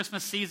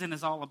Christmas season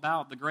is all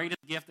about. The greatest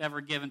gift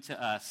ever given to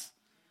us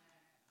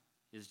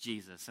is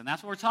Jesus. And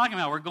that's what we're talking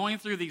about. We're going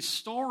through these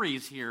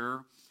stories here,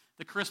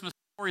 the Christmas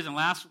stories. And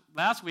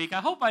last week, I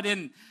hope I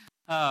didn't,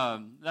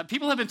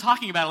 people have been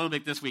talking about it a little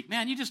bit this week.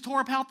 Man, you just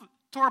tore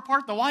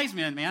apart the wise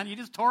men, man. You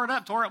just tore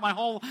up my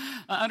whole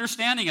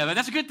understanding of it.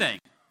 That's a good thing.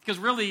 Because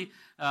really,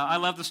 I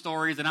love the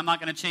stories, and I'm not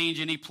going to change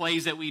any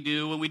plays that we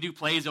do. When we do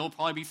plays, there will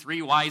probably be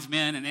 3 wise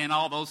men and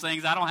all those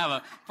things. I don't have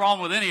a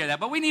problem with any of that.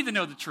 But we need to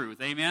know the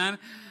truth, amen?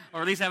 Or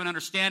at least have an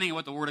understanding of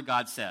what the Word of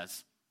God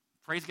says.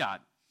 Praise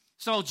God.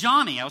 So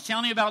Johnny, I was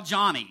telling you about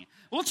Johnny.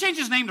 We'll change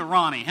his name to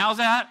Ronnie. How's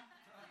that?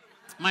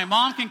 My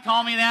mom can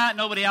call me that.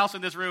 Nobody else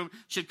in this room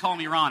should call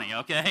me Ronnie,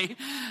 okay?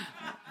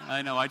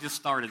 I know, I just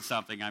started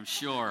something, I'm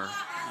sure.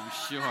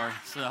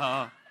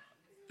 So,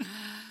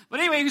 but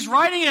anyway, he was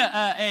writing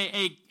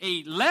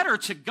a letter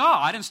to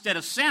God instead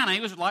of Santa. He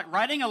was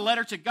writing a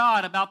letter to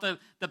God about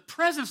the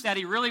presents that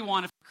he really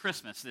wanted for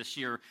Christmas this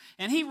year.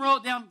 And he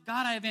wrote down,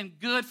 God, I have been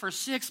good for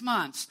 6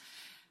 months.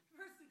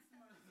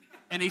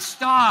 And he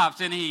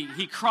stopped, and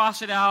he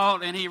crossed it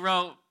out, and he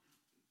wrote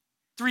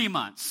 3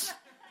 months.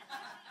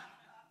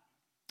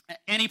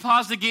 And he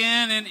paused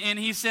again, and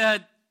he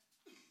said,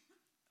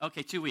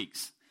 okay, 2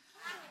 weeks.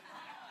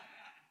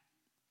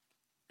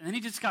 And then he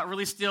just got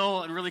really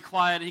still and really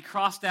quiet, and he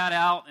crossed that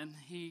out, and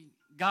he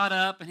got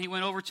up, and he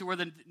went over to where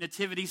the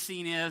nativity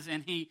scene is,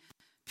 and he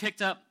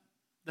picked up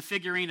the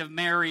figurine of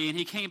Mary, and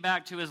he came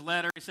back to his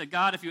letter. He said,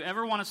 God, if you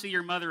ever want to see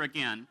your mother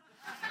again,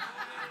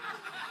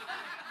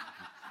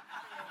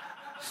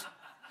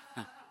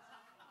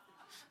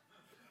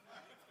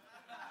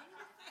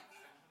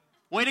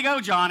 way to go,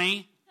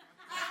 Johnny.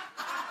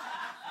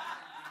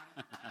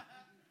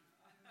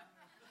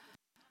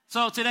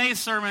 So today's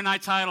sermon, I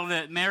titled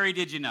it, Mary,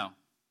 Did You Know?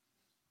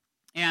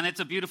 And it's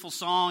a beautiful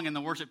song, and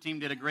the worship team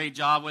did a great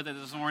job with it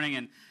this morning,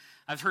 and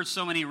I've heard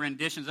so many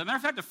renditions. As a matter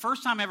of fact, the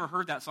first time I ever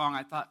heard that song,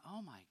 I thought,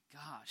 oh my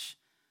gosh,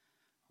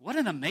 what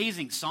an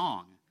amazing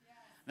song. Yeah.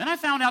 Then I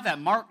found out that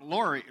Mark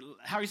Lowry,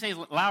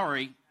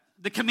 Lowry,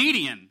 the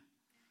comedian,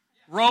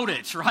 wrote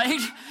it, right?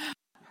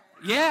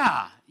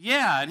 Yeah,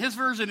 and his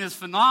version is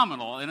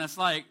phenomenal, and it's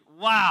like,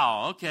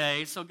 wow,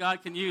 okay, so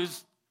God can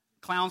use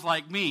clowns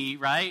like me,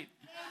 right?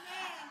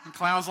 And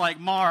clowns like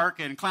Mark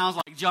and clowns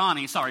like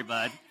Johnny. Sorry,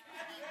 bud.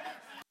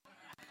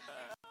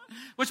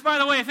 Which, by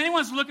the way, if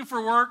anyone's looking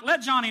for work,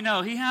 let Johnny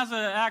know. He has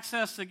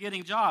access to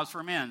getting jobs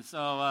for men.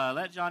 So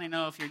let Johnny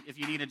know if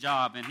you need a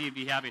job, and he'd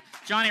be happy.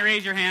 Johnny,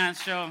 raise your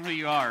hands. Show him who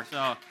you are.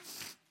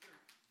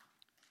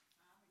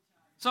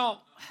 So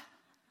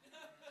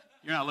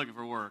you're not looking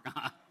for work.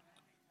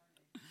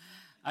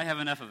 I have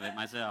enough of it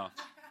myself.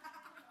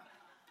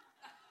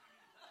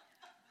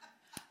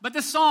 But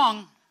this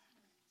song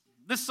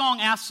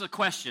asks a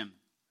question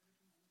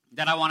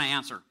that I want to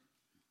answer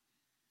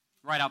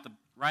right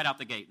out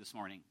the gate this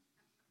morning.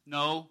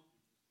 No,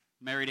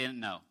 Mary didn't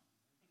know.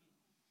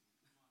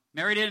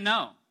 Mary didn't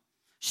know.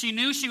 She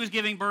knew she was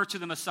giving birth to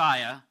the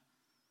Messiah,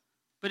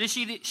 but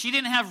she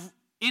didn't have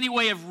any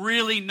way of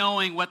really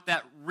knowing what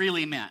that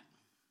really meant.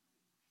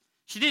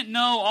 She didn't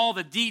know all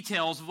the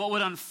details of what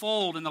would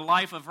unfold in the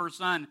life of her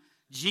son,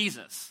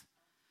 Jesus.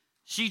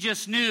 She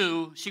just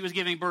knew she was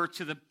giving birth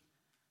to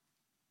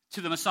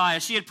the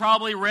Messiah. She had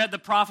probably read the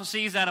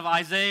prophecies out of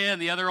Isaiah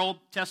and the other Old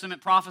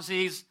Testament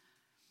prophecies,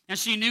 and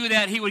she knew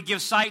that he would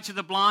give sight to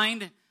the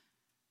blind,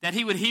 that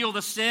he would heal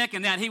the sick,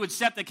 and that he would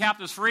set the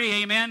captives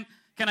free. Amen?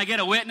 Can I get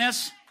a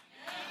witness?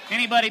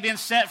 Anybody been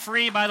set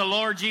free by the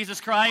Lord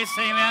Jesus Christ?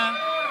 Amen?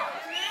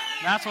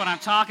 That's what I'm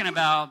talking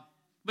about.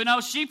 But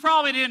no, she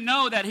probably didn't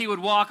know that he would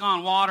walk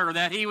on water,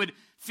 that he would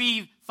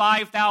feed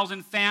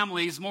 5,000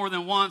 families more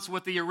than once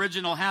with the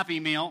original Happy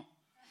Meal.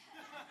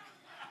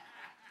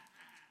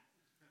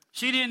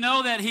 She didn't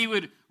know that he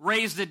would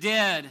raise the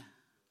dead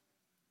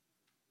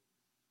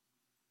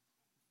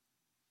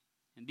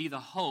and be the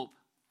hope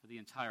for the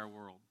entire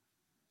world.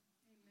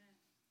 Amen.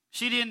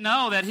 She didn't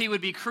know that he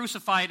would be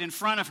crucified in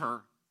front of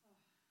her.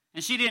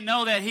 And she didn't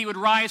know that he would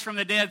rise from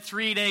the dead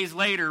 3 days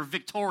later,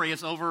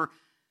 victorious over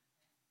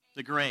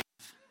the grave.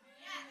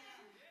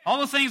 All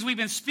the things we've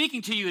been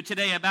speaking to you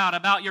today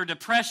about your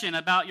depression,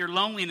 about your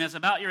loneliness,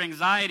 about your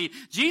anxiety.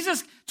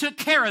 Jesus took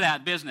care of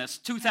that business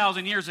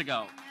 2,000 years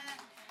ago.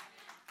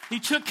 He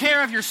took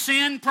care of your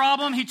sin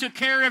problem. He took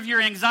care of your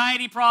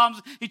anxiety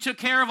problems. He took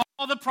care of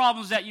all the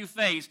problems that you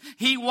face.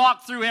 He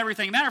walked through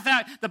everything. Matter of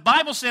fact, the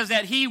Bible says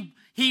that he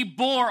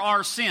bore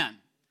our sin.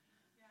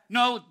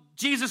 No,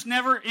 Jesus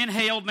never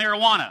inhaled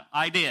marijuana.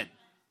 I did.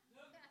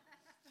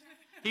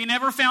 He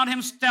never found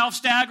himself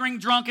staggering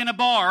drunk in a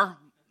bar.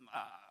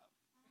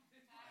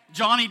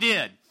 Johnny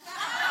did.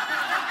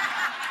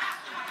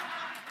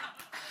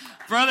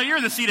 Brother, you're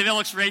in the seat of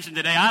illustration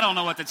today. I don't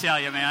know what to tell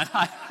you, man.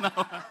 I don't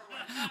know.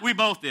 We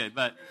both did,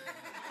 but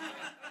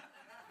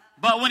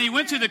when he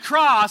went to the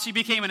cross, he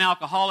became an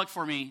alcoholic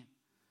for me,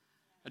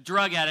 a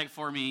drug addict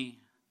for me,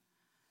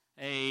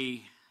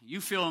 you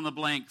fill in the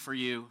blank for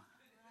you.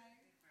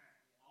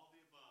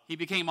 He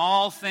became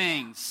all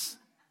things.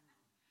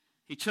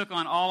 He took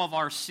on all of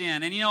our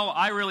sin. And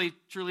I really,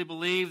 truly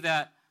believe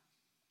that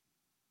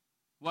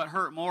What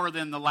hurt more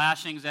than the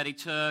lashings that he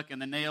took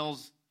and the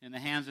nails in the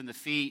hands and the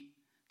feet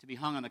to be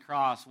hung on the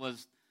cross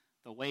was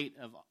the weight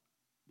of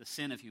the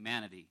sin of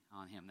humanity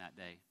on him that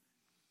day.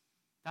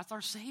 That's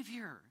our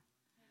Savior.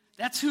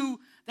 That's who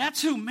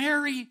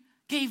Mary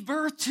gave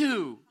birth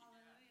to.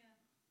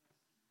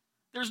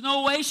 There's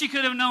no way she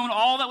could have known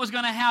all that was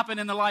going to happen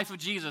in the life of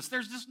Jesus.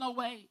 There's just no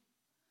way.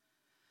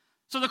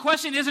 So the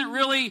question isn't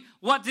really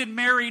what did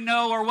Mary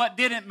know or what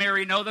didn't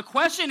Mary know. The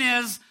question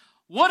is,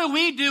 what do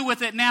we do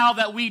with it now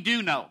that we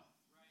do know?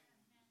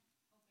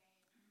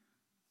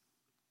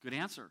 Good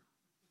answer.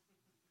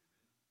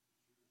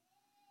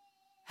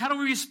 How do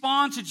we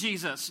respond to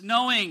Jesus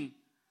knowing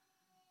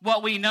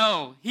what we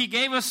know? He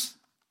gave us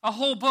a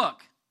whole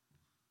book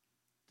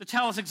to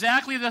tell us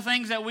exactly the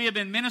things that we have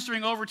been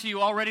ministering over to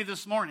you already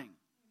this morning.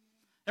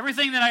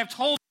 Everything that I have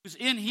told you is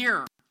in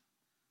here.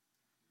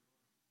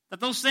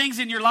 That those things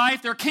in your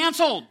life, they're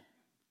canceled.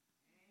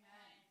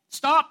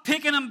 Stop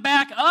picking them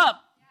back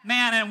up,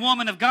 man and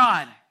woman of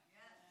God.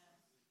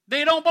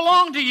 They don't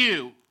belong to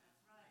you.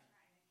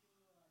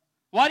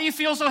 Why do you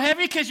feel so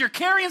heavy? Because you're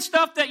carrying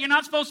stuff that you're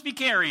not supposed to be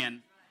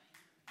carrying.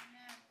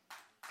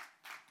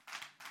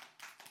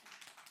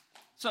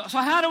 So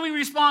how do we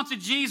respond to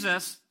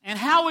Jesus? And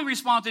how we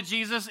respond to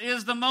Jesus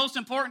is the most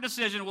important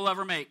decision we'll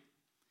ever make.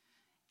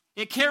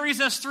 It carries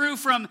us through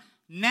from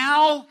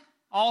now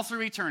all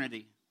through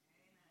eternity.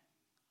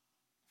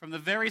 From the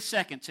very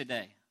second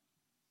today.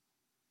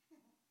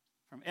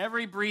 From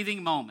every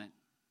breathing moment.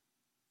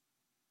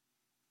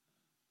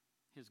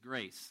 His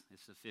grace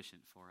is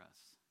sufficient for us.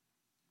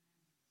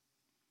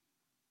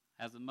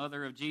 As the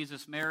mother of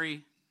Jesus,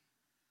 Mary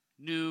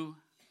knew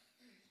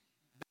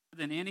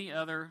better than any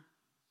other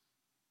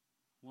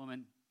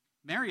woman.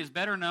 Mary is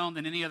better known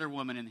than any other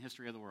woman in the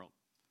history of the world.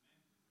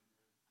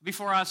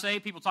 Before I say,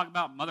 people talk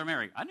about Mother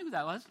Mary. I knew who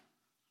that was.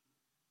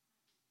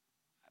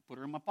 I put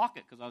her in my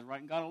pocket because I was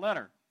writing God a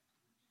letter.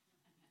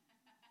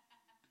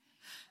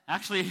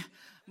 Actually,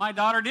 my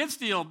daughter did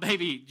steal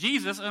baby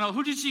Jesus. Oh,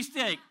 who did she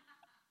take?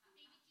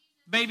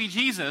 Baby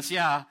Jesus,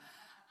 yeah.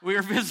 We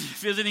were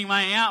visiting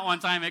my aunt one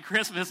time at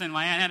Christmas, and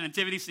my aunt had a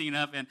nativity scene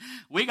up, and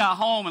we got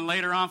home and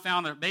later on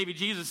found a baby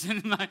Jesus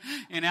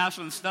in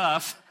Ashland's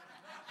stuff.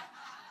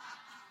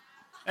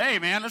 Hey,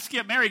 man, let's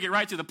get Mary, get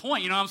right to the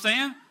point, you know what I'm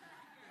saying?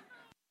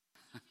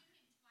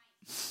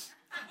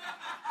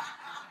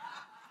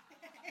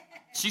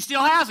 She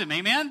still has him,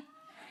 amen?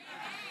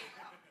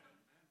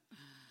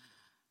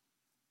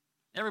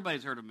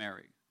 Everybody's heard of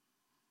Mary.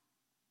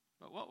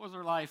 But what was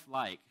her life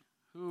like?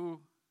 Who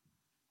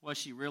was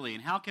she really?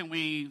 And how can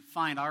we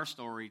find our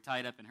story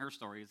tied up in her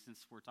story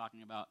since we're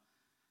talking about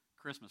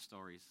Christmas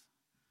stories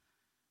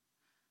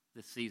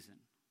this season?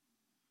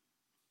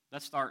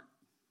 Let's start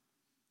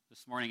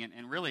this morning.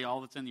 And really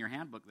all that's in your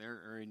handbook there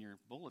or in your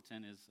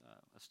bulletin is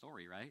a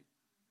story, right?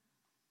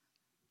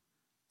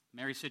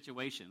 Mary's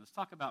situation. Let's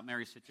talk about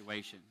Mary's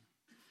situation.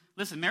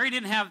 Listen, Mary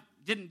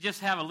didn't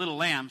just have a little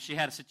lamb. She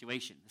had a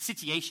situation.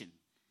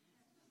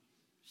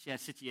 She had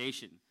a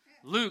situation.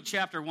 Luke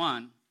chapter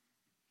 1,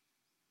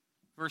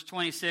 verse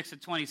 26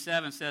 and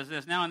 27 says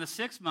this. Now in the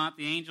 6th month,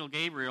 the angel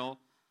Gabriel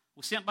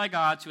was sent by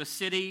God to a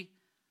city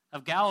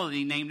of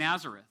Galilee named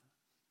Nazareth,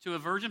 to a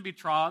virgin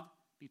betrothed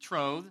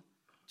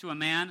to a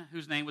man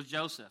whose name was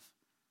Joseph,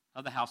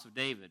 of the house of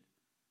David.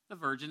 The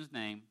virgin's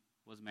name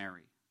was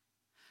Mary.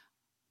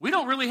 We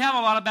don't really have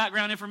a lot of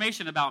background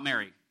information about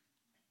Mary.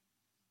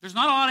 There's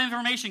not a lot of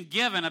information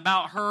given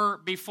about her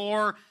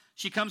before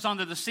she comes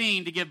onto the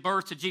scene to give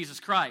birth to Jesus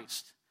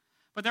Christ.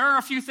 But there are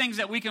a few things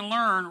that we can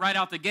learn right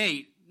out the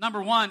gate.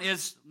 Number one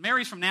is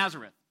Mary's from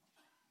Nazareth,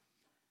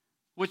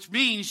 which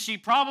means she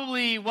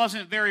probably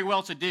wasn't very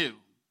well-to-do.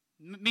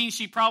 Means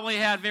she probably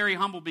had very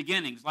humble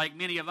beginnings, like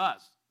many of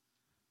us.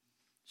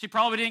 She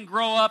probably didn't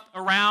grow up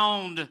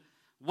around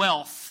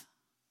wealth.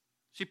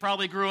 She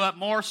probably grew up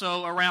more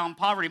so around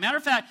poverty. Matter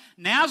of fact,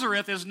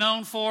 Nazareth is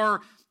known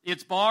for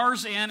its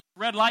bars and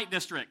red light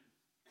district.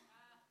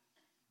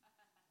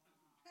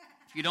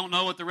 If you don't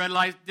know what the red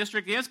light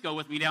district is, go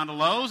with me down to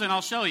Lowe's and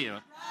I'll show you.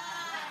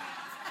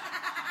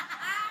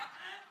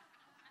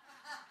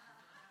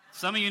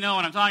 Some of you know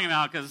what I'm talking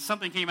about because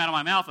something came out of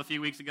my mouth a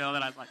few weeks ago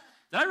that I was like,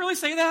 did I really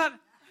say that?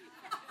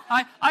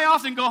 I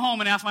often go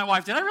home and ask my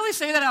wife, did I really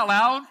say that out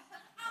loud?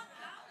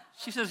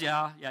 She says,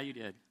 yeah, you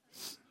did.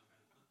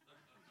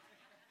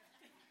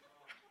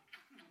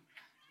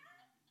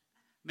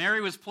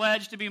 Mary was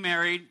pledged to be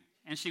married,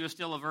 and she was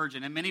still a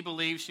virgin. And many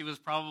believe she was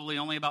probably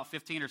only about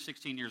 15 or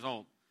 16 years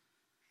old,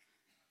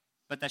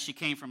 but that she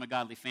came from a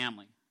godly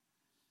family.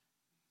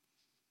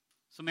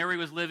 So Mary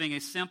was living a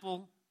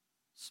simple,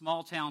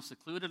 small-town,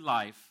 secluded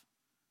life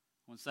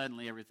when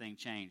suddenly everything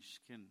changed.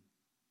 Can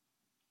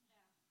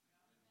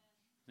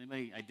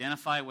anybody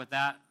identify with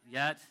that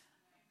yet?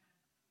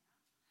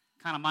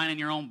 Kind of minding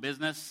your own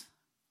business,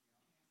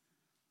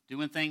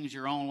 doing things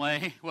your own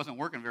way. It wasn't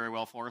working very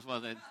well for us,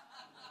 was it?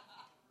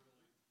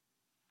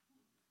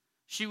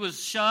 She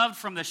was shoved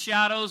from the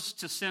shadows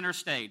to center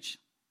stage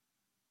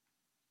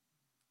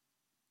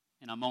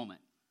in a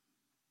moment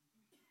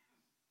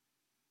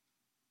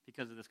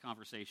because of this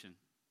conversation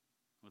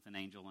with an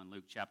angel in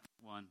Luke chapter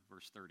 1,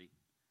 verse 30.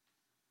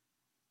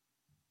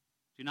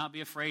 Do not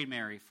be afraid,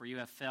 Mary, for you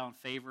have found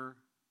favor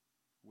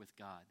with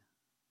God.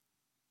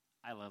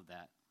 I love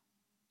that.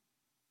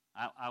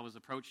 I was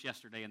approached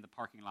yesterday in the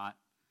parking lot.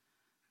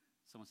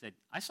 Someone said,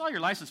 I saw your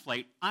license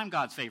plate. I'm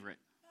God's favorite.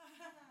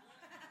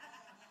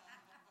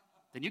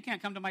 Then you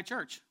can't come to my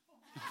church.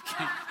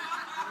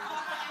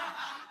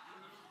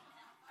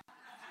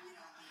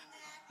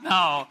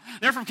 No,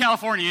 they're from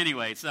California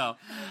anyway, so.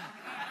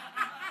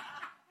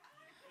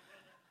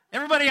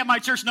 Everybody at my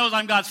church knows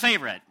I'm God's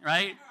favorite,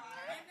 right?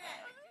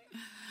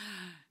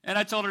 And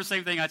I told her the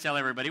same thing I tell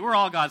everybody. We're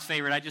all God's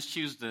favorite. I just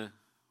choose to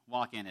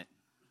walk in it.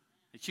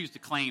 I choose to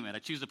claim it. I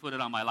choose to put it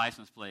on my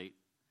license plate.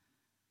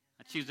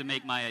 I choose to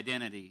make my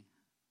identity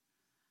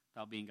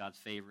about being God's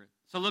favorite.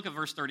 So look at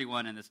verse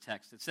 31 in this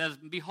text. It says,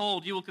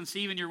 Behold, you will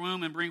conceive in your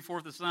womb and bring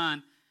forth a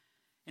son,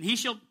 and he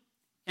shall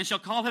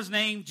call his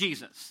name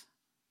Jesus.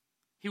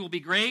 He will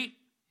be great,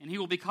 and he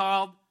will be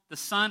called the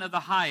Son of the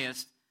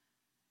Highest,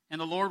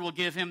 and the Lord will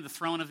give him the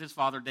throne of his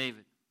father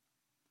David.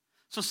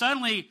 So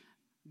suddenly,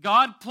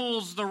 God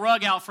pulls the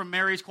rug out from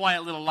Mary's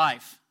quiet little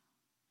life.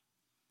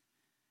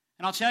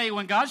 And I'll tell you,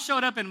 when God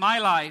showed up in my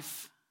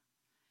life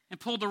and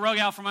pulled the rug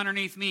out from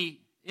underneath me,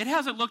 it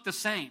hasn't looked the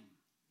same.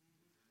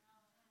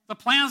 The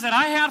plans that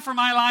I had for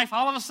my life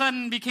all of a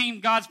sudden became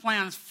God's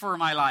plans for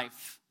my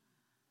life.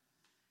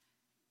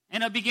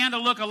 And it began to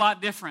look a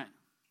lot different.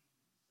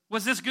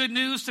 Was this good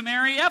news to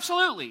Mary?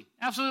 Absolutely.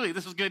 Absolutely,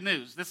 this is good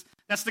news.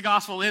 That's the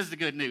gospel is the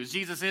good news.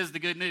 Jesus is the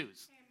good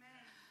news. Amen.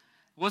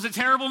 Was it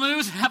terrible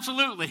news?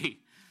 Absolutely.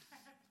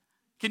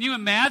 Can you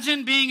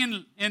imagine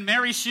being in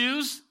Mary's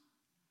shoes?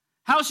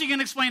 How is she going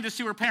to explain this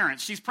to her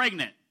parents? She's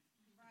pregnant.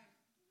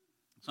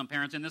 Some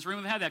parents in this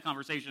room have had that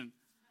conversation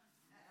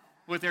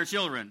with their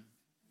children.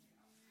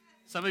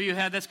 Some of you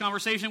had this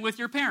conversation with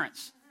your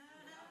parents.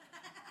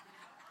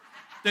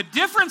 The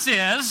difference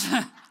is,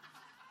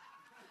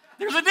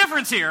 there's a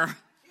difference here.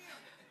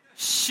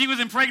 She was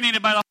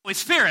impregnated by the Holy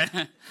Spirit.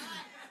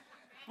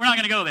 We're not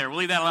going to go there. We'll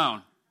leave that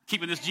alone.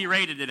 Keeping this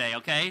G-rated today,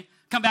 okay?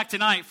 Come back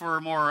tonight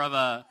for more of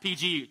a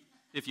PG,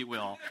 if you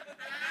will.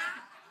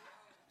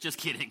 Just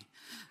kidding.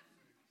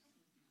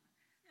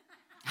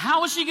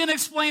 How is she going to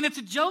explain it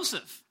to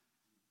Joseph?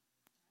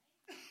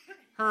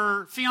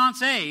 Her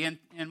fiancé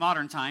in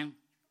modern time.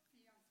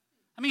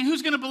 I mean,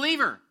 who's going to believe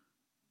her?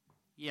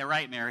 Yeah,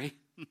 right, Mary.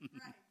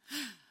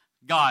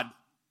 God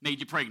made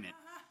you pregnant.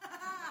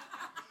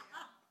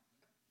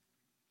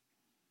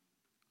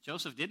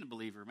 Joseph didn't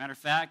believe her. Matter of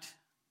fact,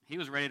 he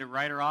was ready to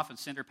write her off and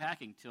send her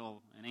packing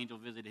till an angel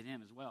visited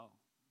him as well.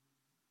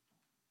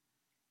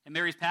 And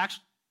Mary's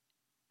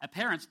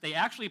parents, they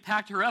actually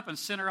packed her up and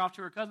sent her off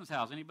to her cousin's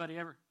house. Anybody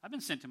ever? I've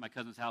been sent to my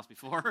cousin's house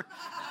before.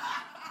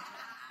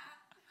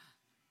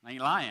 I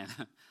ain't lying.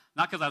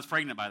 Not because I was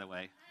pregnant, by the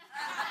way.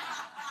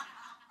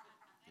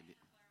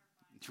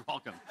 You're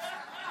welcome.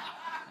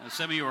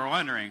 Some of you are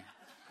wondering.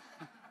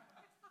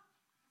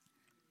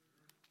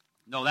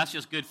 No, that's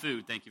just good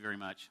food. Thank you very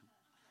much.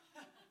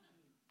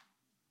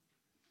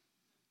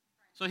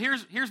 So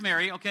here's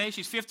Mary, okay?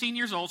 She's 15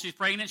 years old. She's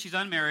pregnant. She's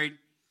unmarried.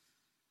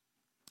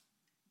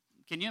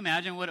 Can you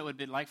imagine what it would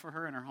be like for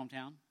her in her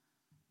hometown?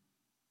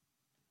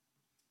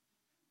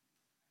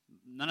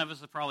 None of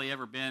us have probably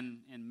ever been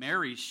in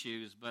Mary's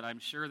shoes, but I'm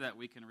sure that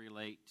we can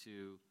relate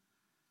to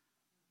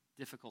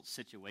difficult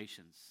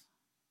situations.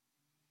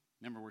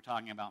 Remember, we're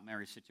talking about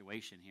Mary's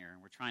situation here,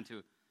 and we're trying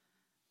to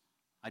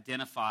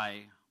identify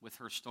with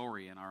her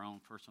story and our own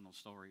personal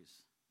stories.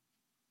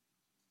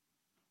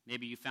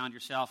 Maybe you found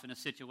yourself in a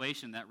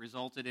situation that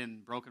resulted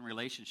in broken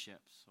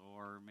relationships,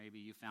 or maybe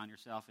you found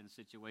yourself in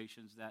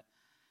situations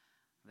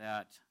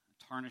that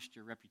tarnished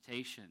your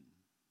reputation.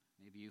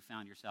 Maybe you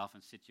found yourself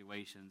in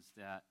situations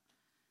that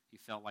you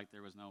felt like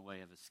there was no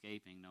way of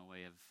escaping, no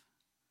way of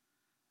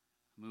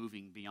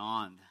moving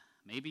beyond.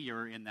 Maybe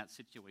you're in that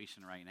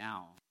situation right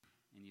now,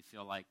 and you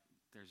feel like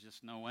there's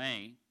just no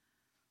way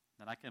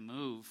that I can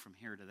move from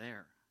here to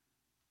there.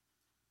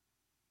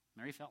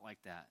 Mary felt like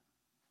that.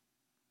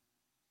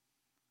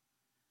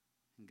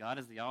 And God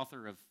is the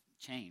author of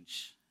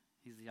change.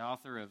 He's the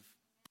author of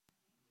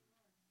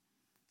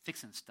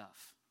fixing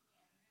stuff.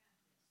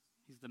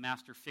 He's the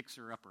master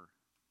fixer-upper.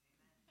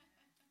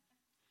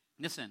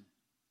 Listen,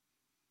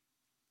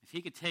 if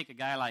he could take a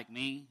guy like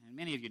me, and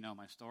many of you know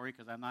my story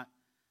because I'm not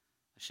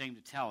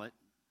ashamed to tell it.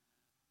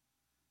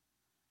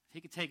 If he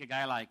could take a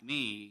guy like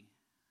me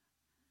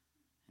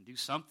and do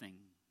something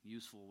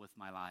useful with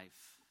my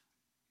life,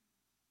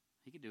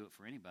 he could do it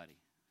for anybody.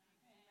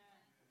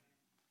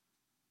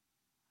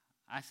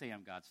 I say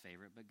I'm God's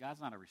favorite, but God's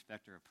not a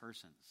respecter of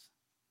persons.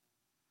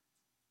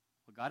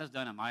 What God has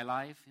done in my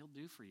life, he'll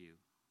do for you.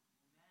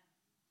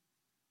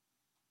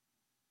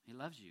 He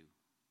loves you.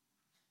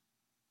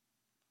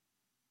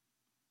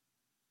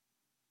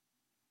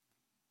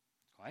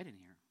 It's quiet in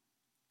here.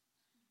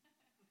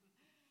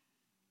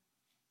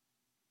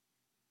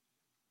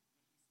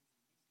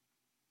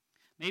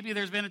 Maybe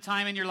there's been a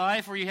time in your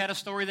life where you had a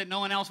story that no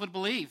one else would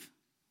believe.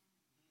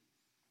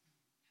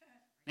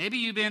 Maybe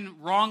you've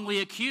been wrongly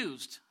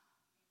accused.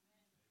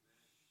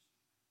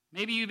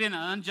 Maybe you've been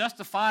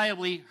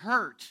unjustifiably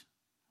hurt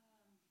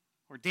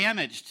or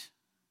damaged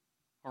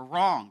or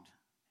wronged.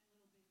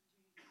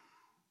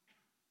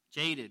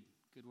 Jaded,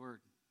 good word.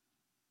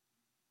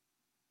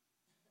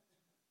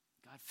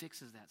 God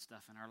fixes that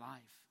stuff in our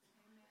life.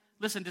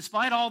 Listen,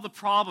 despite all the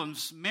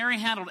problems, Mary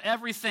handled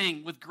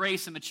everything with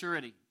grace and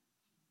maturity.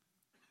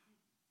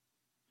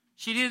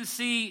 She didn't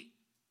see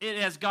it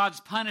as God's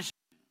punishment,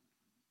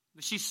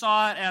 but she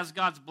saw it as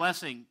God's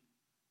blessing.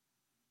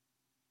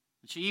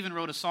 And she even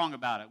wrote a song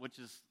about it, which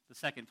is the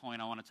second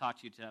point I want to talk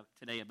to you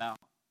today about.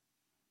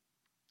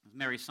 It's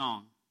Mary's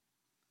song.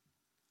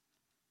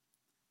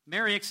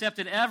 Mary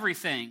accepted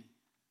everything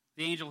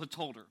the angel had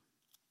told her.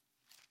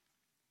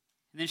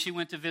 And then she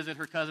went to visit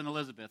her cousin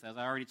Elizabeth, as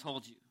I already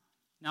told you.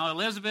 Now,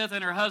 Elizabeth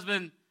and her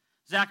husband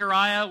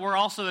Zechariah were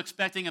also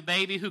expecting a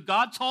baby who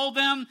God told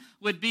them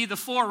would be the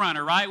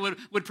forerunner, right?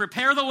 Would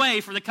prepare the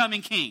way for the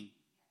coming king.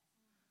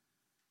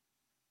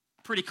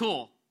 Pretty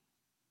cool.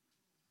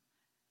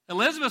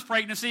 Elizabeth's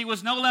pregnancy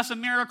was no less a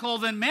miracle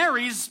than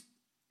Mary's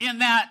in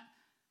that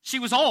she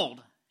was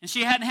old and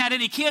she hadn't had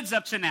any kids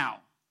up to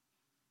now.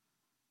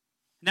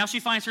 Now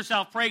she finds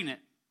herself pregnant.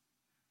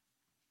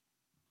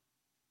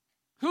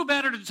 Who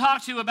better to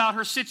talk to about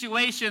her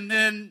situation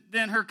than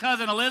her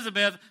cousin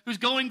Elizabeth, who's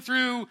going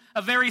through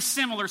a very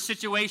similar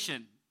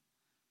situation?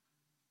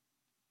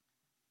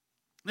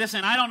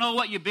 Listen, I don't know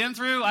what you've been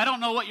through. I don't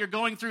know what you're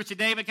going through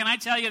today, but can I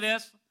tell you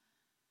this?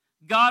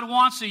 God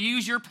wants to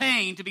use your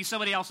pain to be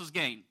somebody else's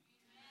gain.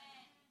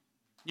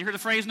 You hear the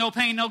phrase, no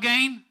pain, no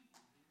gain?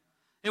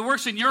 It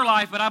works in your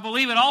life, but I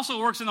believe it also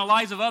works in the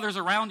lives of others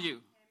around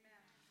you.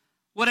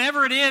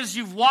 Whatever it is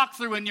you've walked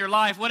through in your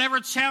life, whatever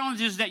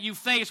challenges that you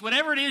face,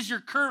 whatever it is you're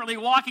currently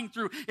walking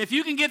through, if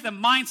you can get the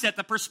mindset,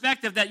 the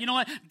perspective that, you know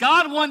what,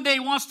 God one day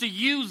wants to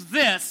use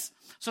this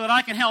so that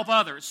I can help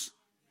others.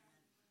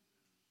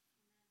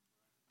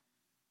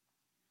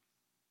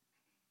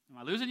 Am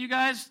I losing you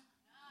guys?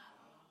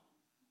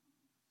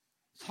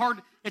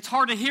 It's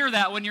hard to hear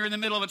that when you're in the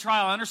middle of a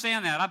trial. I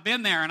understand that. I've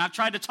been there, and I've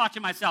tried to talk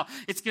to myself.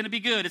 It's going to be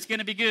good. It's going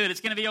to be good.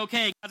 It's going to be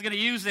okay. God's going to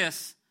use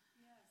this.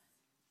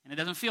 And it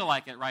doesn't feel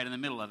like it right in the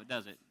middle of it,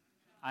 does it?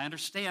 I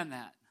understand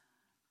that.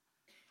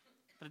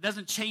 But it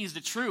doesn't change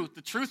the truth.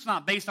 The truth's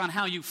not based on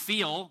how you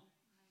feel.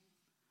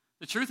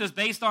 The truth is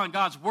based on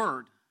God's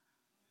word.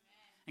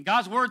 And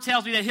God's word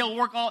tells me that he'll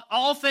work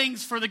all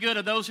things for the good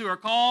of those who are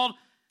called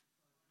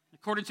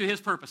according to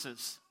his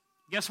purposes.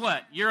 Guess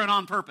what? You're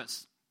on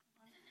purpose.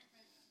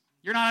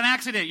 You're not an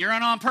accident. You're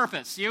on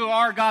purpose. You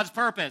are God's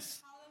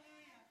purpose.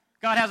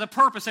 God has a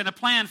purpose and a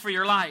plan for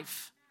your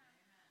life.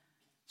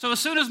 So as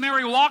soon as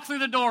Mary walked through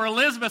the door,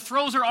 Elizabeth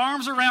throws her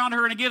arms around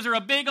her and gives her a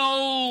big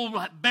old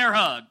bear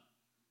hug.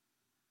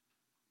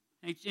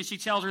 And she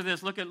tells her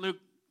this. Look at Luke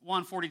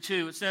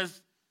 1:42. It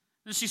says,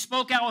 then she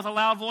spoke out with a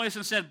loud voice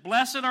and said,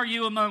 blessed are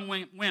you among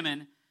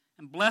women,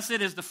 and blessed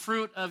is the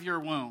fruit of your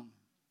womb.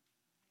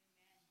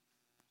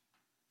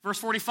 Verse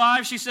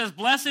 45, she says,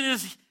 blessed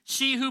is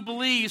she who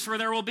believes, for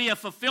there will be a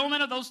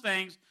fulfillment of those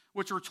things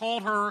which were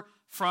told her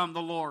from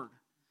the Lord.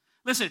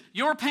 Listen,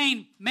 your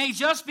pain may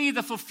just be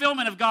the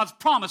fulfillment of God's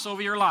promise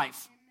over your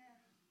life.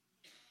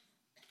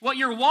 What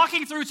you're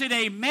walking through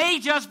today may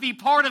just be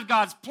part of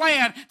God's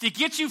plan to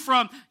get you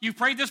from, you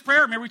prayed this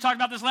prayer, remember we talked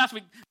about this last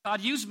week, God,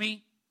 use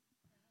me.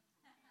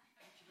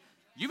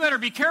 You better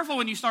be careful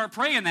when you start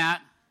praying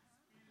that.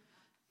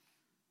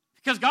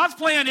 Because God's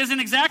plan isn't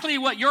exactly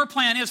what your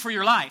plan is for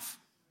your life.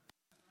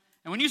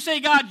 And when you say,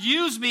 God,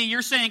 use me,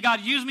 you're saying,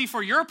 God, use me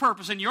for your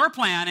purpose and your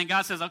plan. And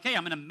God says, okay,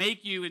 I'm going to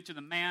make you into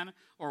the man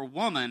or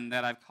woman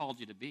that I've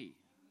called you to be.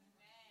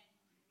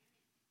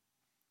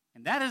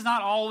 And that is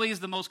not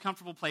always the most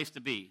comfortable place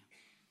to be.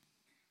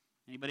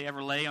 Anybody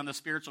ever lay on the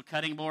spiritual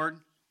cutting board?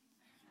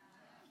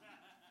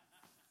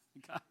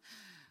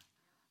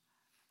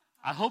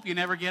 I hope you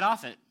never get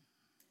off it.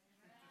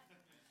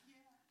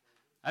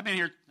 I've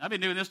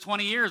been doing this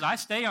 20 years. I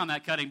stay on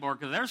that cutting board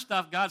because there's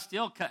stuff God's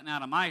still cutting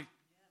out of my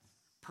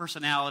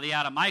personality,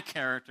 out of my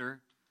character.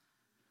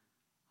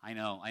 I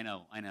know.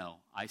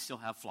 I still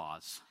have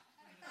flaws.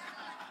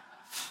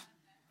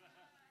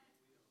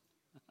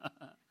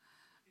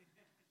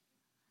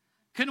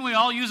 Couldn't we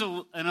all use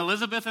an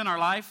Elizabeth in our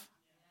life?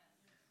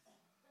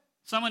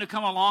 Someone to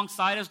come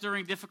alongside us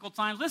during difficult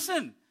times.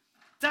 Listen,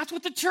 that's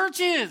what the church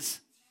is.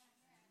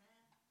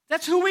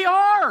 That's who we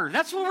are.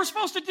 That's what we're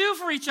supposed to do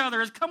for each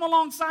other, is come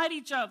alongside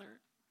each other.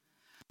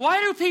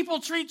 Why do people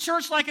treat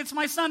church like it's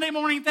my Sunday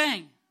morning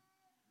thing?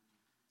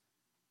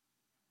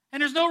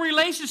 And there's no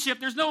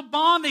relationship. There's no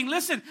bonding.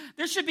 Listen,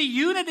 there should be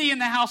unity in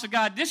the house of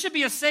God. This should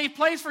be a safe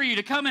place for you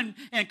to come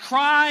and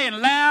cry and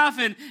laugh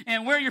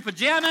and wear your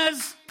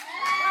pajamas.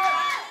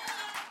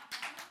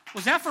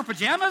 Was that for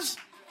pajamas?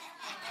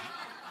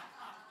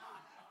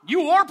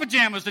 You wore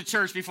pajamas to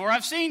church before.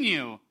 I've seen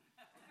you.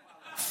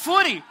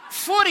 Footy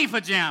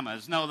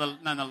pajamas,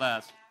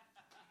 nonetheless.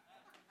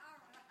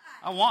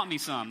 I want me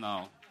some,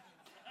 though.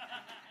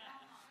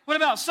 What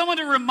about someone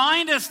to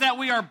remind us that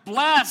we are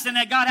blessed and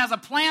that God has a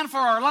plan for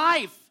our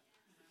life?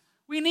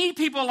 We need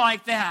people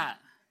like that.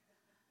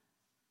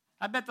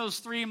 I bet those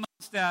 3 months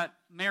that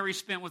Mary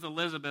spent with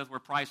Elizabeth were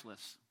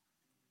priceless.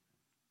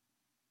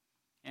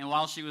 And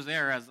while she was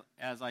there,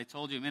 as I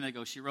told you a minute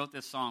ago, she wrote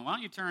this song. Why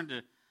don't you turn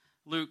to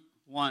Luke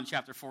 1,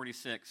 chapter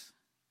 46.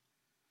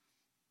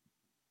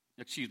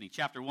 Excuse me,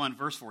 chapter 1,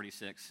 verse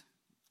 46.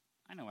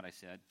 I know what I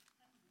said.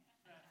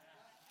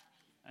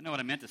 I know what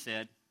I meant to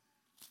say.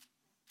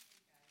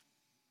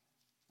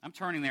 I'm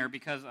turning there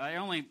because I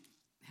only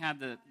had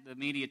the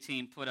media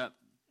team put up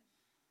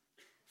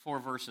 4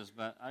 verses,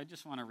 but I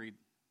just want to read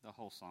the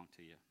whole song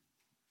to you.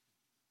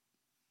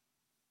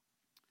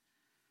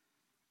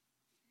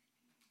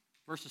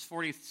 Verses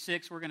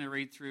 46, we're going to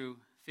read through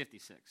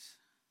 56.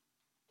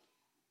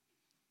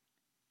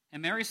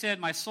 And Mary said,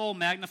 "My soul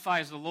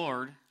magnifies the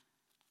Lord,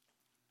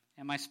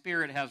 and my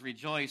spirit has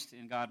rejoiced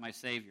in God my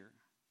Savior."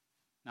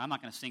 Now, I'm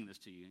not going to sing this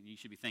to you. You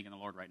should be thanking the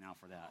Lord right now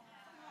for that.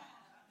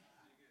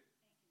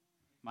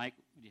 Mike,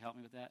 would you help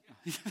me with that?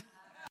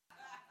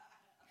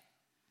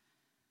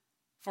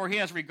 "For he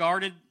has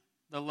regarded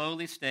the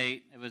lowly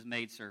state of his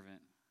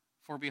maidservant.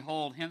 For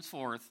behold,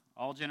 henceforth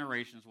all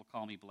generations will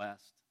call me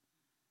blessed.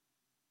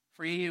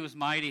 For he who is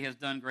mighty has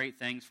done great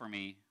things for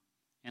me,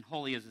 and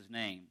holy is his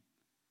name,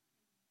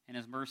 and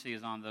his mercy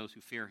is on those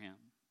who fear him.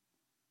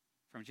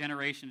 From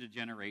generation to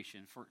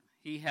generation, for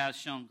he has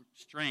shown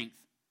strength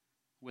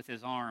with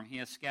his arm. He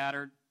has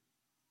scattered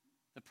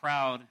the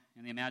proud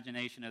in the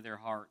imagination of their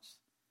hearts.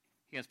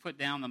 He has put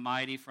down the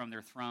mighty from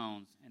their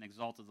thrones and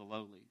exalted the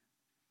lowly.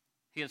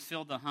 He has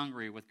filled the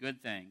hungry with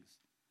good things.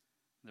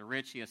 The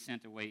rich he has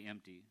sent away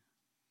empty.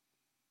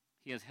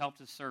 He has helped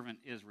his servant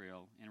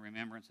Israel in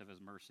remembrance of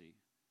his mercy,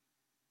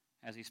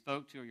 as he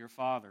spoke to your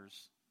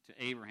fathers,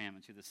 to Abraham,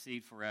 and to the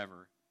seed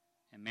forever."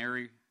 And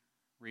Mary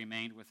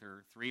remained with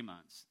her 3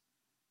 months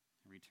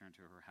and returned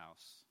to her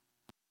house.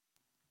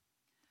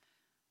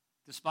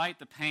 Despite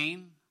the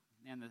pain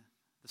and the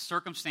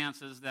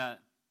circumstances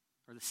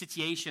or the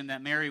situation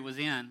that Mary was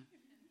in,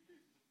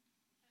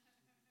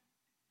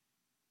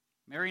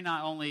 Mary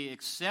not only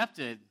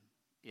accepted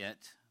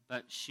it,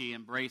 but she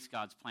embraced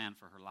God's plan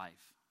for her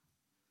life.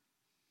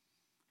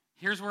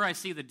 Here's where I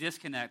see the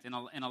disconnect in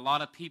a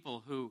lot of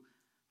people who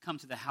come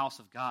to the house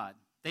of God.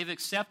 They've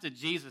accepted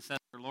Jesus as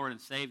their Lord and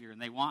Savior,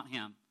 and they want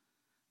him.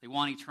 They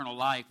want eternal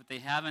life, but they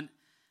haven't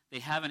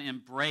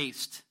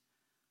embraced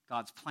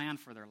God's plan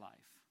for their life.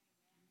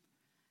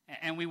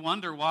 And we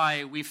wonder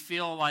why we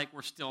feel like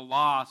we're still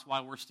lost, why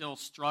we're still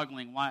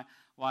struggling, why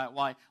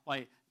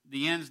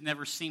the ends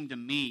never seem to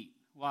meet,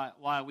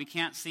 why we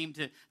can't seem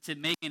to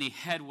make any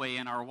headway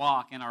in our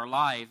walk, in our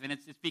life. And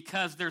it's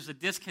because there's a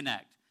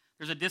disconnect.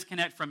 There's a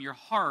disconnect from your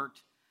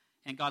heart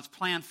and God's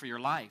plan for your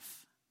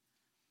life.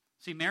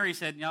 See, Mary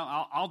said,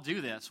 I'll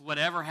do this.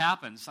 Whatever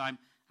happens. I'm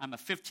a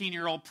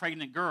 15-year-old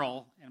pregnant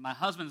girl, and my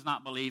husband's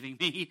not believing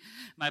me.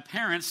 My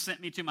parents sent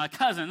me to my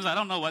cousins. I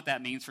don't know what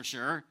that means for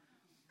sure.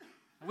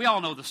 We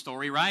all know the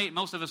story, right?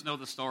 Most of us know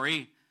the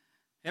story.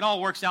 It all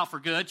works out for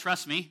good,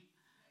 trust me.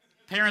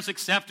 Parents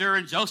accept her,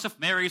 and Joseph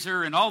marries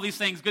her, and all these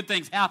things, good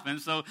things happen,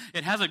 so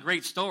it has a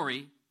great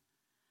story.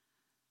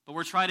 But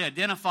we're trying to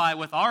identify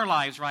with our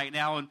lives right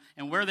now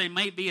and where there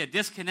may be a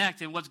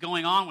disconnect in what's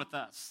going on with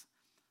us.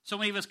 So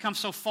many of us come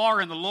so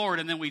far in the Lord,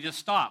 and then we just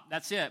stop.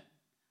 That's it.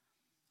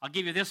 I'll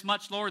give you this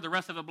much, Lord. The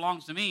rest of it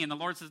belongs to me. And the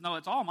Lord says, no,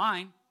 it's all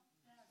mine.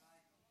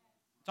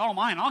 It's all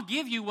mine. I'll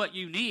give you what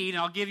you need,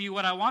 and I'll give you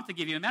what I want to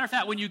give you. As a matter of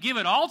fact, when you give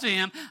it all to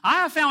him, I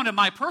have found in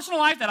my personal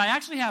life that I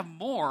actually have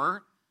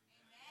more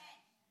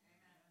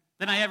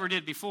than I ever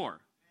did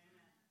before.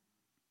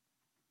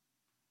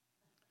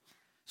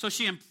 So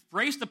she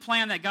embraced the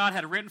plan that God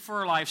had written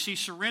for her life. She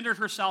surrendered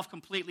herself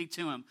completely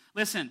to him.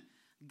 Listen,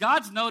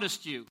 God's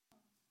noticed you.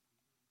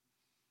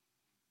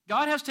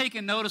 God has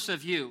taken notice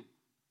of you.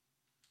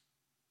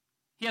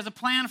 He has a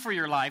plan for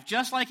your life,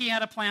 just like he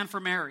had a plan for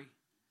Mary.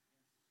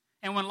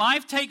 And when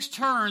life takes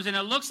turns and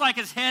it looks like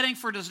it's heading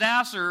for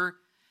disaster,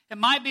 it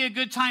might be a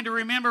good time to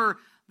remember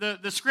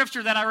the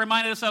scripture that I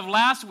reminded us of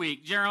last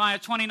week, Jeremiah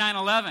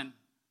 29:11.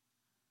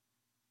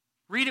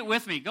 Read it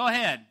with me. Go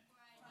ahead.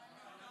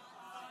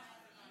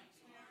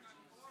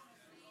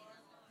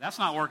 That's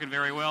not working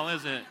very well,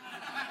 is it?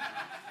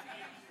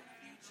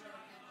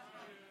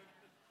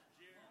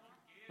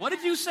 What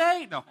did you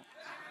say? No.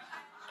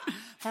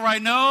 For I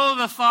know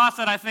the thoughts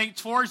that I think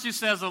towards you,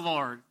 says the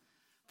Lord.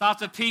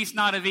 Thoughts of peace,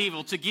 not of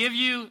evil, to give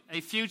you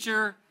a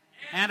future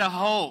and a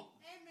hope.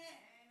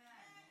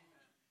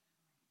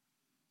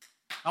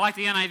 I like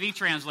the NIV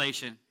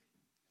translation.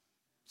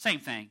 Same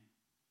thing.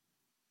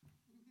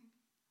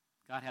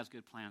 God has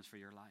good plans for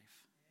your life.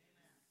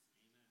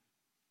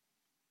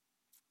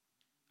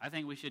 I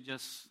think we should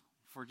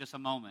for just a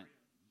moment,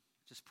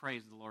 just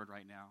praise the Lord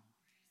right now.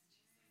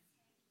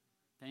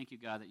 Thank you,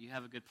 God, that you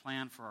have a good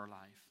plan for our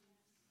life.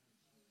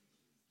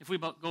 If we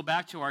go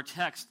back to our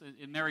text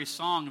in Mary's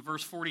song, in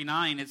verse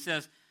 49, it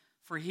says,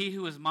 "For he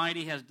who is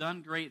mighty has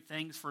done great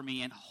things for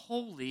me, and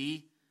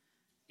holy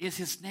is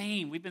his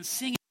name." We've been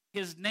singing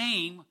his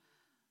name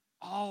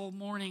all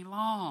morning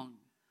long.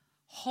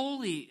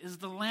 Holy is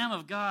the Lamb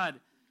of God.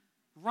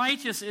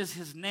 Righteous is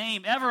his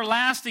name.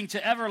 Everlasting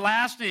to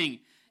everlasting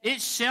It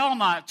shall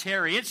not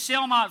tarry. It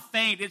shall not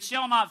faint. It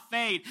shall not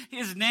fade.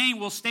 His name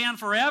will stand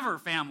forever,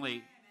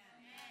 family.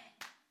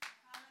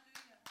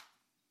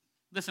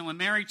 Listen, when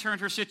Mary turned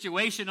her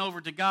situation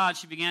over to God,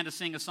 she began to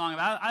sing a song.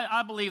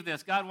 I believe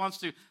this. God wants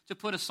to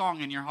put a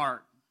song in your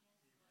heart.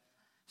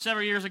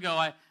 Several years ago,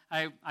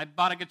 I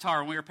bought a guitar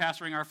when we were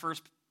pastoring our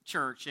first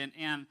church,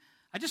 and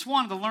I just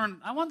wanted to learn.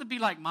 I wanted to be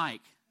like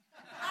Mike.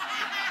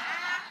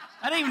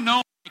 I didn't even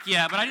know Mike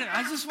yet, but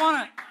I just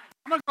want to.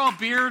 I'm going to grow a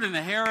beard and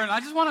a hair, and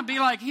I just want to be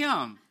like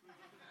him.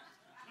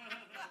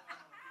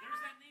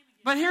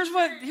 But here's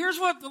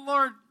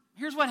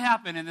what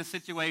happened in this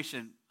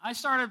situation. I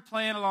started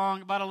playing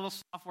along about a little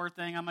software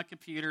thing on my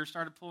computer,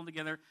 started pulling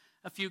together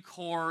a few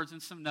chords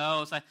and some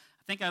notes. I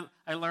think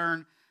I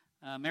learned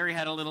Mary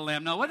Had a Little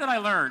Lamb. No, what did I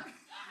learn?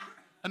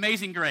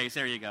 Amazing Grace.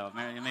 There you go.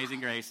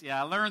 Amazing Grace.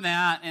 Yeah, I learned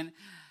that. And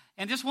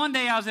just one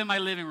day I was in my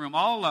living room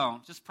all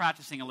alone, just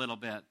practicing a little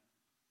bit.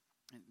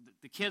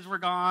 The kids were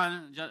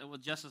gone. Well,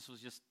 Justice was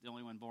just the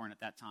only one born at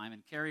that time,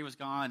 and Carrie was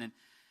gone,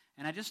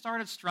 and I just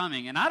started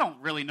strumming. And I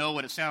don't really know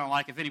what it sounded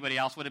like if anybody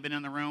else would have been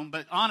in the room,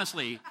 but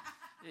honestly,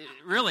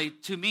 really,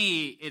 to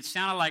me, it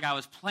sounded like I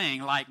was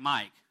playing like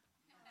Mike.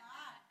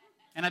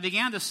 And I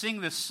began to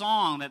sing this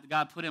song that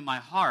God put in my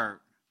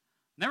heart.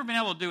 Never been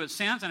able to do it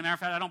since, and as a matter of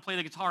fact, I don't play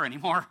the guitar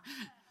anymore.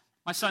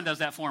 My son does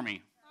that for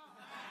me.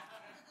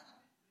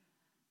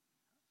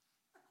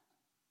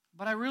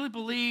 But I really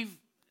believe,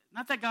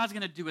 not that God's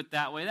going to do it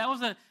that way. That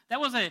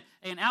was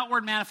an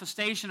outward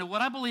manifestation of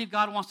what I believe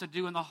God wants to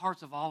do in the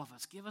hearts of all of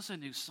us. Give us a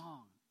new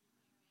song.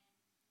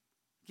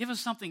 Give us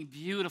something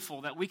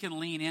beautiful that we can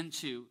lean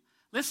into.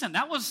 Listen,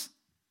 that was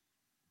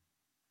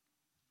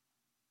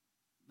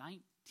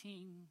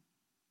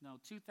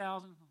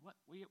 2000, what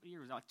year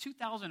was that? Like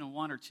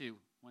 2001 or 2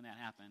 when that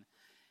happened.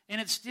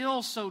 And it's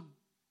still so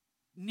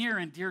near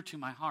and dear to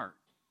my heart.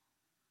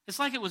 It's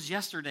like it was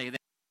yesterday, that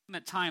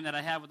intimate time that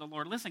I had with the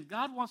Lord. Listen,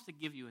 God wants to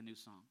give you a new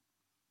song.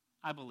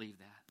 I believe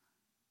that.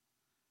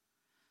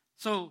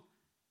 So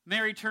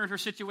Mary turned her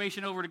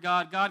situation over to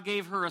God. God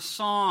gave her a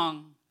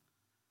song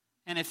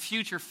and a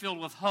future filled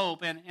with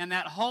hope. And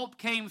that hope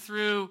came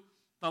through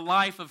the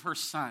life of her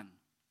son,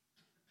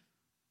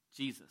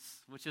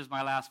 Jesus, which is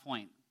my last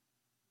point.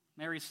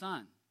 Mary's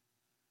son.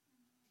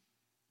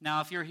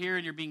 Now, if you're here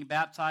and you're being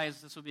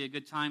baptized, this will be a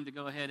good time to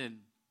go ahead and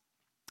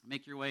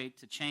make your way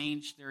to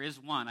change. There is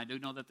one. I do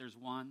know that there's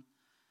one.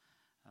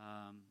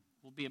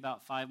 We'll be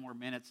about 5 more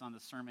minutes on the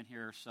sermon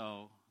here or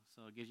so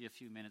it gives you a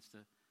few minutes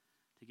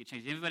to get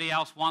changed. If anybody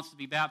else wants to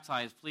be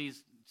baptized,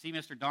 please see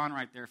Mr. Don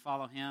right there.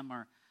 Follow him,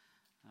 or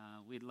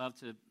we'd love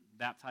to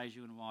baptize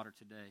you in water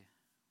today.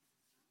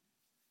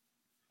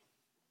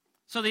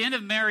 So the end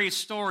of Mary's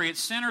story, it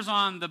centers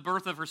on the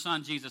birth of her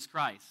son, Jesus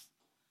Christ.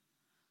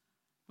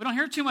 We don't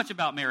hear too much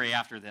about Mary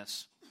after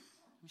this.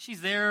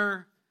 She's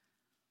there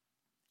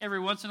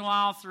every once in a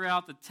while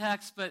throughout the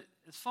text, but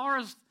as far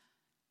as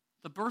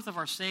the birth of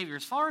our Savior,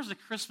 as far as the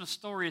Christmas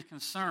story is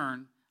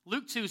concerned,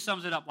 Luke 2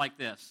 sums it up like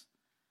this.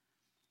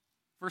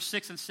 Verse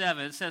 6 and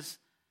 7, it says,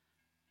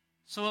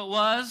 "So it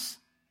was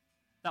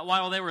that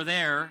while they were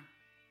there,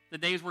 the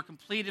days were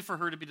completed for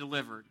her to be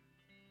delivered.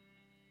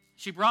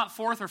 She brought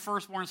forth her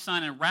firstborn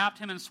son and wrapped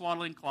him in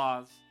swaddling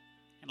cloths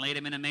and laid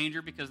him in a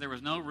manger because there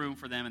was no room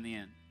for them in the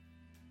inn."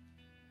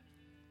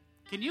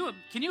 Can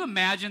you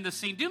imagine the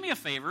scene? Do me a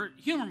favor.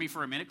 Humor me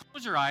for a minute.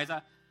 Close your eyes.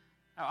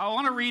 I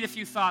want to read a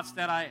few thoughts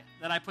that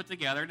I put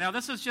together. Now,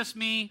 this is just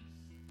me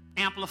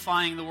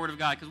amplifying the Word of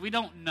God because we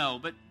don't know.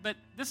 But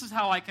this is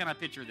how I kind of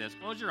picture this.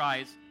 Close your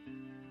eyes.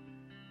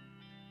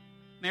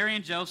 Mary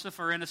and Joseph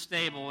are in a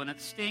stable, and it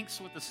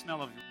stinks with the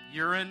smell of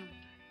urine,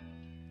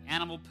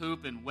 animal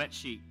poop, and wet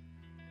sheep.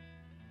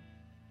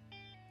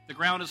 The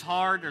ground is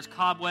hard. There's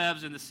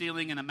cobwebs in the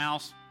ceiling, and a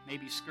mouse may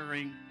be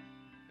scurrying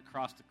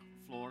across the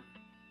floor.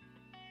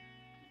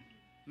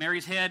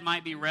 Mary's head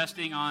might be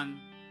resting on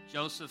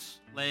Joseph's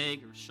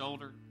leg or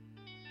shoulder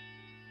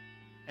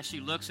as she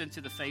looks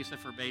into the face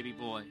of her baby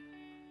boy.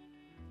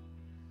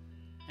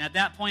 And at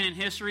that point in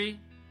history,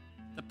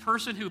 the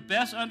person who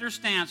best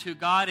understands who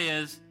God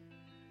is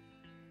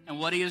and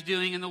what He is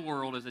doing in the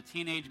world is a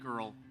teenage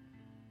girl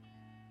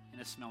in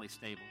a smelly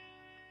stable.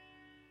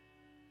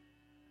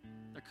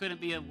 There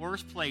couldn't be a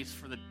worse place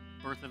for the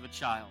birth of a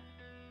child,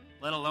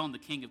 let alone the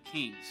King of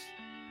Kings.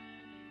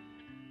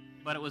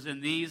 But it was in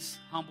these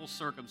humble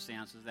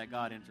circumstances that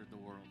God entered the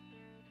world.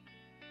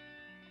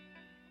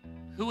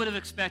 Who would have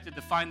expected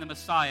to find the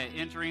Messiah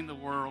entering the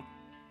world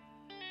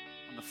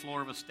on the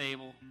floor of a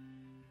stable,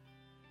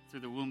 through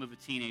the womb of a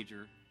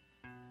teenager,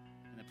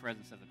 in the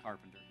presence of a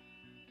carpenter?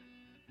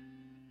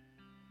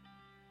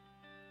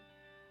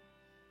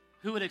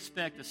 Who would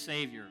expect a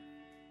Savior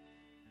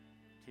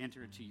to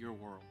enter into your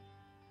world?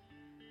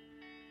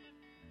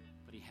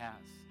 But He has.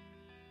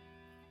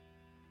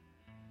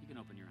 You can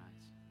open your eyes.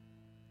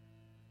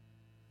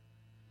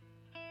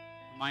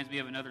 Reminds me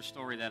of another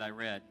story that I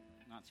read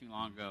not too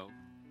long ago.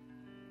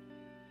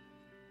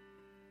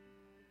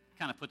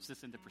 Kind of puts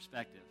this into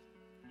perspective.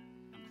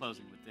 I'm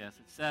closing with this.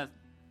 It says,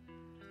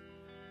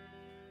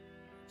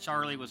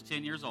 Charlie was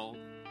 10 years old,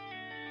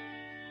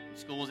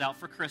 School was out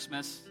for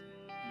Christmas,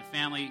 and the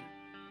family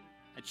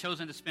had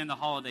chosen to spend the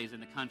holidays in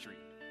the country.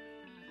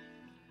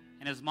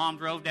 And as Mom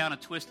drove down a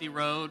twisty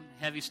road,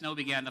 heavy snow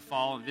began to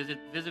fall, and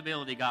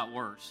visibility got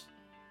worse.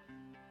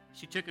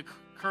 She took a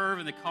curve,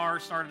 and the car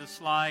started to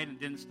slide and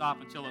didn't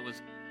stop until it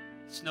was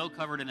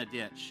snow-covered in a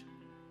ditch.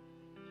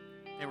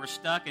 They were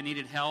stuck and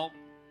needed help,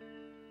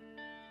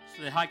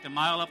 so they hiked a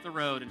mile up the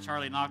road, and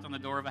Charlie knocked on the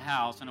door of a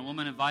house, and a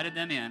woman invited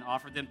them in,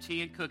 offered them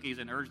tea and cookies,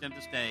 and urged them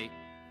to stay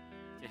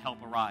to help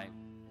arrive.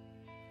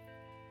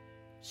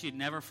 She'd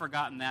never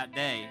forgotten that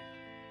day.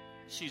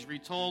 She's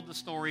retold the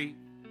story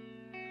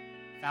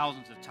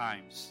thousands of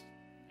times.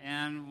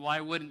 And why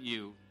wouldn't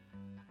you?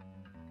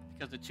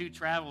 Because the two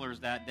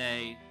travelers that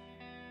day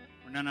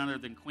were none other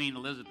than Queen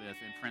Elizabeth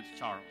and Prince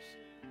Charles.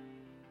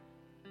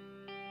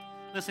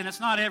 Listen, it's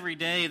not every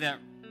day that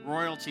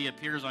royalty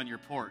appears on your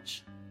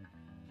porch.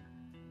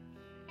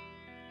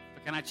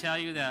 But can I tell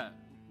you that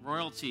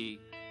royalty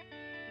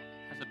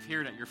has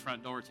appeared at your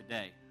front door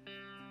today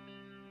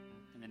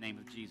in the name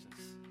of Jesus.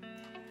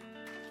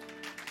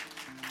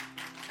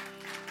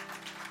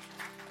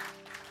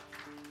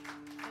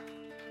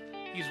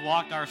 He's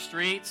walked our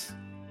streets.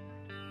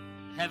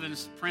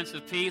 Heaven's Prince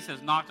of Peace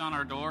has knocked on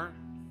our door.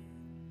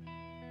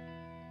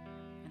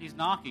 And he's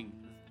knocking.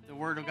 The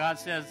Word of God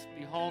says,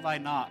 "Behold, I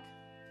knock.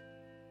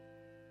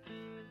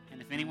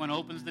 And if anyone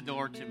opens the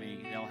door to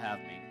me, they'll have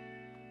me."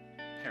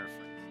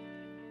 Paraphrase.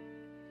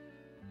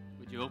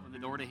 Would you open the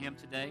door to him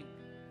today?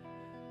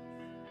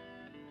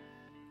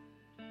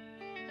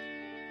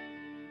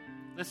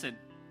 Listen,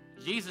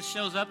 Jesus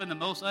shows up in the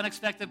most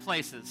unexpected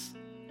places.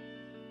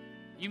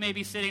 You may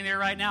be sitting there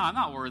right now, "I'm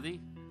not worthy."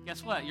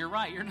 Guess what? You're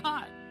right, you're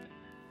not.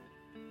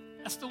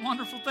 That's the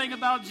wonderful thing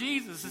about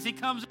Jesus, is he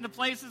comes into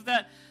places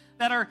that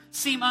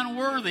seem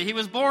unworthy. He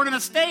was born in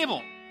a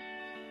stable.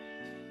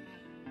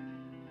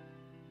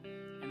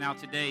 And now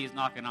today he's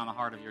knocking on the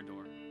heart of your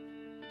door,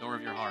 the door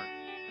of your heart.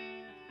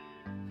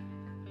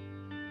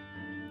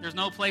 There's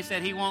no place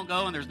that he won't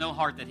go, and there's no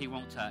heart that he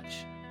won't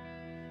touch.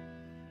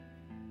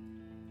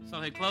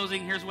 So in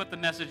closing, here's what the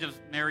message of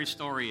Mary's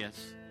story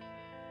is.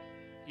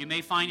 You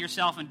may find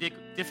yourself in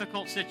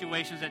difficult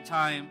situations at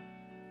times,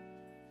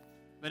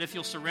 but if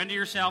you'll surrender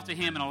yourself to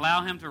him and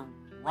allow him to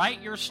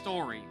write your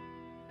story,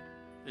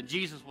 then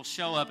Jesus will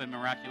show up in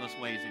miraculous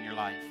ways in your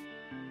life.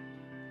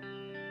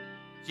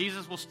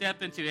 Jesus will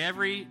step into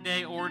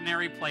everyday,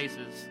 ordinary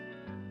places,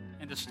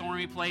 into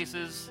stormy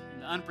places,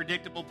 into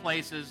unpredictable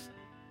places,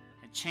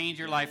 and change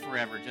your life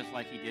forever, just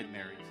like he did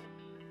Mary's.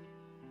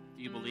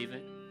 Do you believe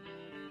it?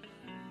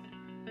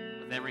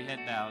 With every head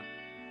bowed,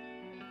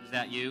 is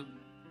that you?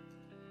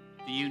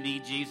 Do you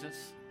need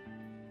Jesus?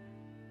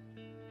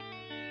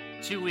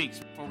 2 weeks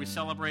before we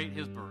celebrate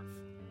his birth.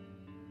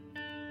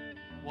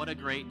 What a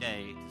great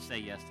day to say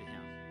yes to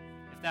him.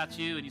 If that's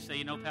you and you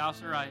say,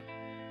 Pastor,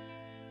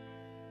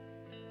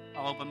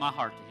 I'll open my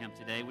heart to him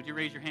today. Would you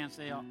raise your hand and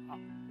say,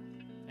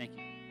 thank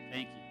you.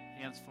 Thank you.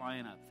 Hands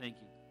flying up. Thank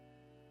you.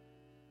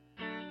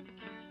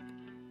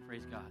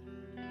 Praise God.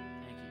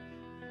 Thank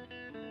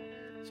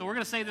you. So we're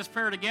going to say this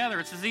prayer together.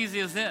 It's as easy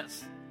as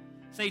this.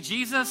 Say,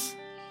 Jesus,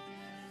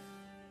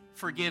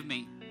 forgive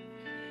me.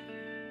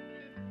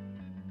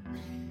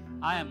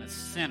 I am a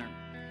sinner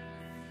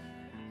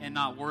and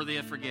not worthy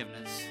of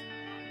forgiveness.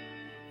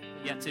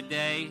 Yet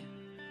today,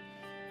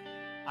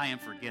 I am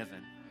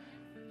forgiven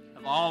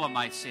of all of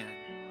my sin.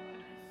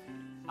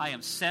 I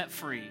am set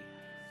free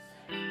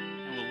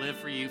and will live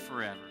for you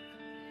forever.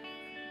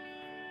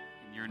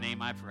 In your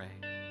name I pray.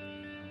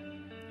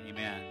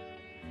 Amen.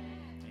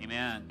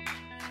 Amen.